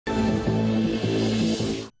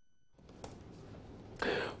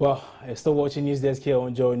Well, still watching News Desk here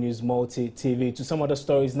on Joy News Multi TV. To some other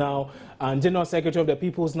stories now, and General Secretary of the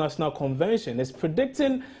People's National Convention is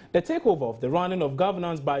predicting the takeover of the running of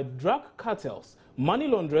governance by drug cartels, money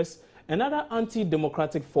launderers, and other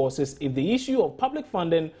anti-democratic forces if the issue of public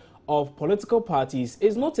funding of political parties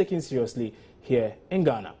is not taken seriously here in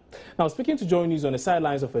Ghana. Now, speaking to Joy News on the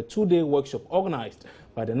sidelines of a two-day workshop organized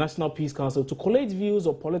by the National Peace Council to collate views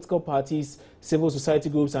of political parties, civil society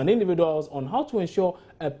groups and individuals on how to ensure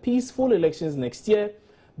a peaceful elections next year,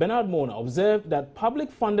 Bernard Mona observed that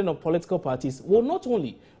public funding of political parties will not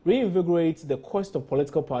only reinvigorate the quest of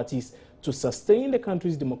political parties to sustain the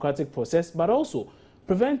country's democratic process, but also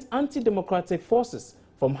prevent anti-democratic forces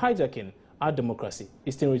from hijacking our democracy.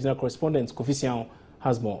 Eastern Regional Correspondent Kofi Sian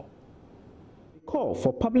has more. Call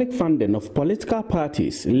for public funding of political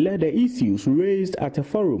parties led the issues raised at a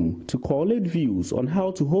forum to collate views on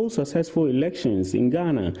how to hold successful elections in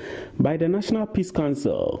Ghana by the National Peace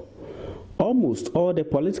Council. Almost all the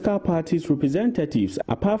political parties' representatives,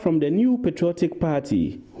 apart from the New Patriotic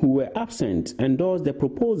Party, who were absent, endorsed the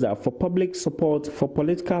proposal for public support for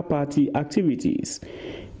political party activities.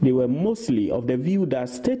 They were mostly of the view that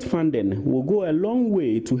state funding will go a long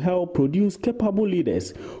way to help produce capable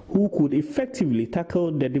leaders who could effectively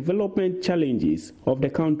tackle the development challenges of the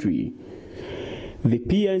country. The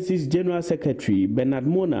PNC's General Secretary, Bernard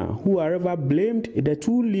Mona, who however blamed the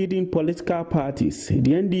two leading political parties, the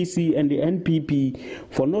NDC and the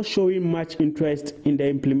NPP, for not showing much interest in the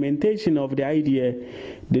implementation of the idea,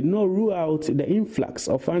 did not rule out the influx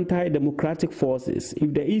of anti-democratic forces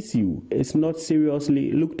if the issue is not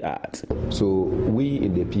seriously looked at. So we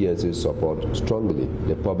in the PNC support strongly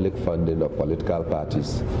the public funding of political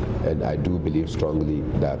parties, and I do believe strongly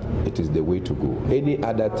that it is the way to go. Any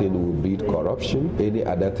other thing will breed corruption. Any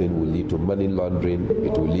other thing will lead to money laundering.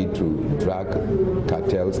 It will lead to drug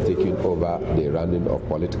cartels taking over the running of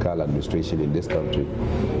political administration in this country,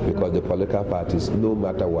 because the political parties, no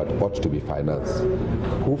matter what, ought to be financed.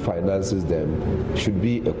 Who finances them should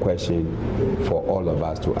be a question for all of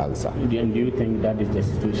us to answer. And do you think that is the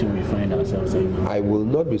situation we find ourselves in? I will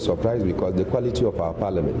not be surprised, because the quality of our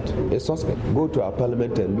parliament is suspect. Go to our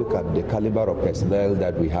parliament and look at the caliber of personnel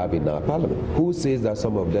that we have in our parliament. Who says that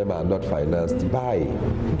some of them are not financed by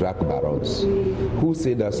drug barons? Who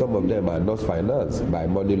say that some of them are not financed by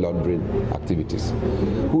money laundering activities?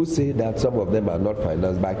 Who say that some of them are not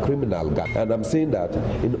financed by criminal gangs? And I'm saying that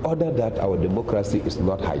in order that our democracy is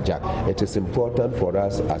not hijacked, it is important for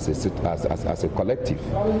us as a collective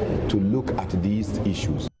to look at these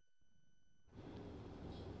issues.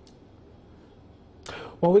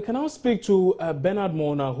 Well, we can now speak to Bernard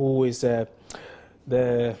Mona, who is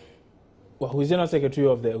who's General Secretary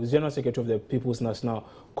of the People's National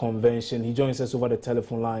Convention. He joins us over the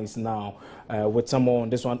telephone lines now with someone on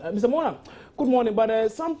this one. Mr. Mona, good morning.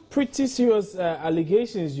 But some pretty serious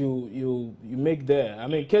allegations you make there. I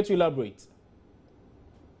mean, can't you elaborate?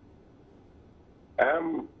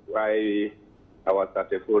 I was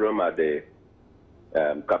at a forum at the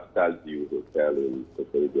Capital View Hotel in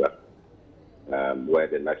Koforidua, where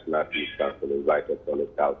the National Peace Council invited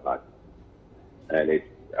political parties. And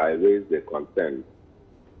I raised the concern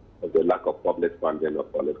of the lack of public funding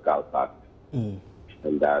of political parties,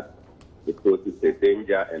 and that it poses a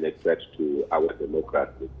danger and a threat to our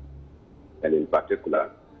democracy, and in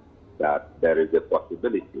particular, that there is a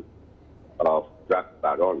possibility of drug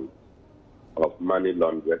barons, of money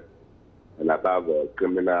launderers, and above all,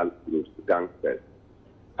 criminal groups, gangsters,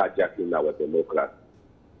 hijacking our democracy,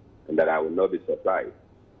 and that I will not be surprised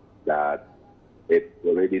that it's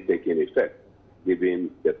already taking effect,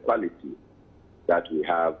 given the quality that we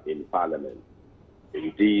have in Parliament.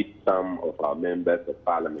 Indeed, some of our members of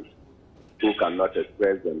Parliament who cannot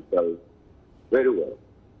express themselves very well,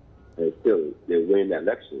 and still they win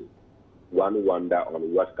elections. One wonder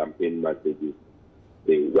on what campaign messages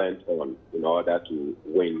they went on in order to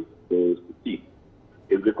win those seats.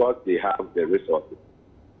 It's because they have the resources.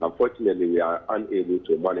 Unfortunately, we are unable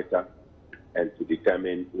to monitor and to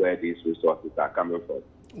determine where these resources are coming from.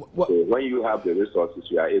 So when you have the resources,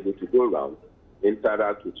 you are able to go around,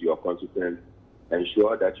 interact with your constituents,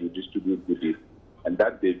 ensure that you distribute goodies, and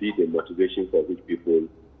that may be the motivation for which people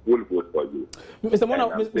will vote for you. Mr.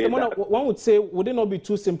 Mona, one would say, would it not be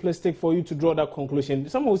too simplistic for you to draw that conclusion?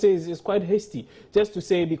 Someone would say it's quite hasty, just to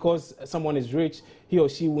say because someone is rich, he or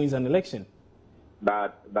she wins an election.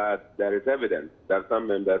 But there is evidence that some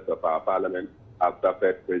members of our parliament have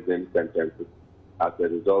suffered prison sentences as a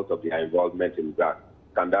result of their involvement in drugs.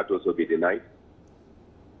 Can that also be denied?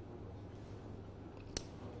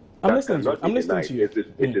 I'm listening to you.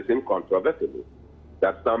 It is incontrovertible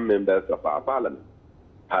that some members of our parliament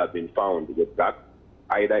have been found with drugs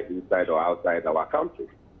either inside or outside our country.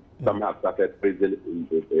 Some have started prison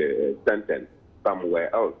sentence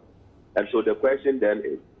somewhere else. And so the question then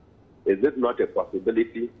is it not a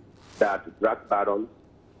possibility that drug barons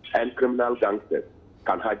and criminal gangsters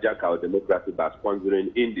can hijack our democracy by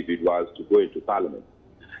sponsoring individuals to go into parliament?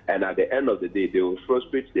 And at the end of the day, they will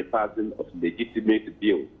frustrate the passing of legitimate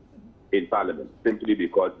bills in parliament simply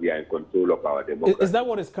because we are in control of our democracy. Is that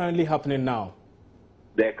what is currently happening now?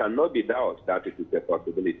 There cannot be doubt that it is a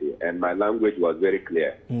possibility. And my language was very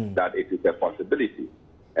clear that it is a possibility.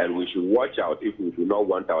 And we should watch out if we do not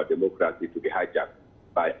want our democracy to be hijacked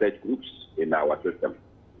by such groups in our system.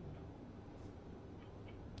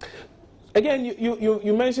 Again,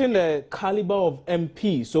 you mentioned the caliber of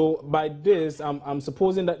MP. So by this, I'm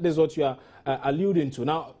supposing that this is what you are alluding to.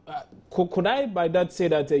 Now, could I by that say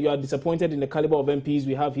that you are disappointed in the caliber of MPs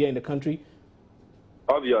we have here in the country?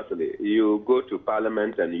 Obviously, you go to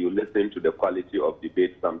parliament and you listen to the quality of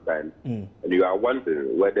debate sometimes, and you are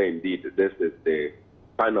wondering whether indeed this is the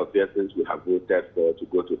kind of persons we have voted for to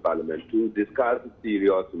go to parliament to discuss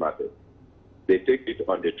serious matters. They take it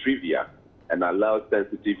on the trivia and allow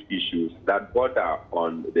sensitive issues that border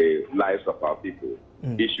on the lives of our people,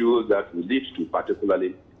 issues that will lead to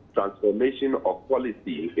particularly transformation of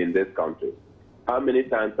policy in this country. How many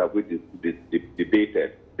times have we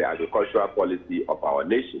debated the agricultural policy of our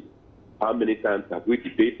nation? How many times have we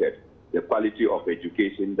debated the quality of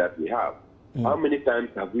education that we have? How many times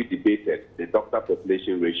have we debated the doctor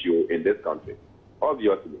population ratio in this country?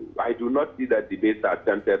 Obviously, I do not see that debates are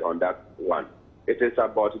centered on that one. It is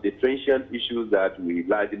about the transient issues that we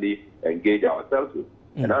largely engage ourselves with.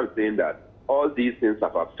 And I'm saying that all these things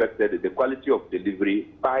have affected the quality of delivery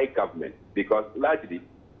by government, because largely,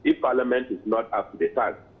 if Parliament is not up to the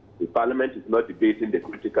task, if Parliament is not debating the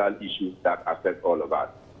critical issues that affect all of us,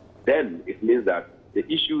 then it means that the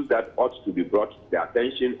issues that ought to be brought to the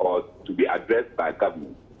attention or to be addressed by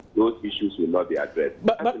government, those issues will not be addressed.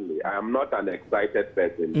 Personally, I am not an excited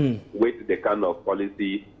person with the kind of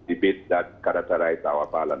policy debates that characterize our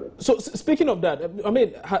parliament. So speaking of that, I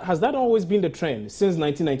mean, has that always been the trend since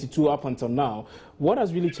 1992 up until now? What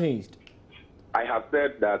has really changed? I have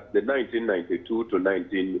said that the 1992 to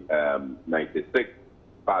 1996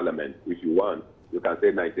 parliament, if you want, you can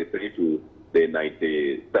say 93 to the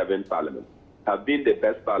 97 parliament, have been the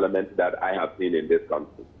best parliament that I have seen in this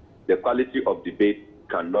country. The quality of debate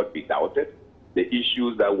cannot be doubted. The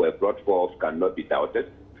issues that were brought forth cannot be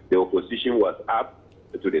doubted. The opposition was up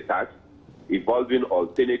to the task, evolving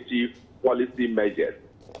alternative policy measures.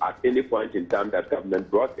 At any point in time that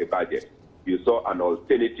government brought a budget, you saw an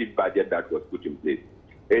alternative budget that was put in place.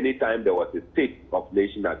 Anytime there was a state of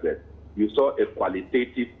nation address, you saw a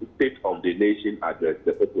qualitative state of the nation address,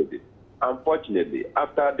 the opposite. Unfortunately,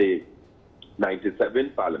 after the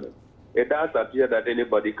 97 parliament, it does appear that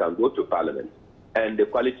anybody can go to parliament, and the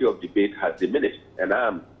quality of debate has diminished. And I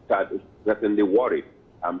am certainly worried.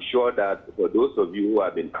 I'm sure that for those of you who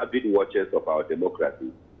have been avid watchers of our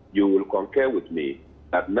democracy, you will concur with me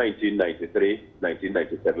that 1993,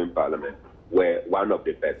 1997 parliament were one of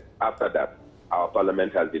the best. After that, our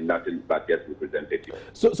parliament has been nothing but just representative.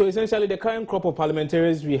 So essentially, the current crop of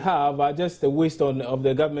parliamentarians we have are just a waste of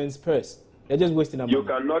the government's purse. They're just wasting our money. You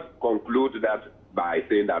cannot conclude that by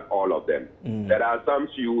saying that all of them. There are some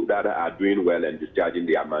few that are doing well and discharging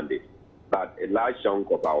their mandate, but a large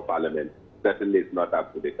chunk of our parliament certainly is not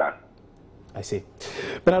up to the task. I see.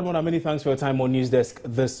 Bernard Mona, many thanks for your time on News Desk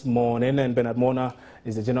this morning. And Bernard Mona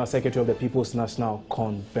is the General Secretary of the People's National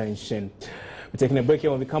Convention. We're taking a break here.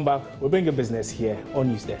 When we come back, we'll bring you business here on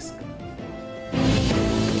News Desk.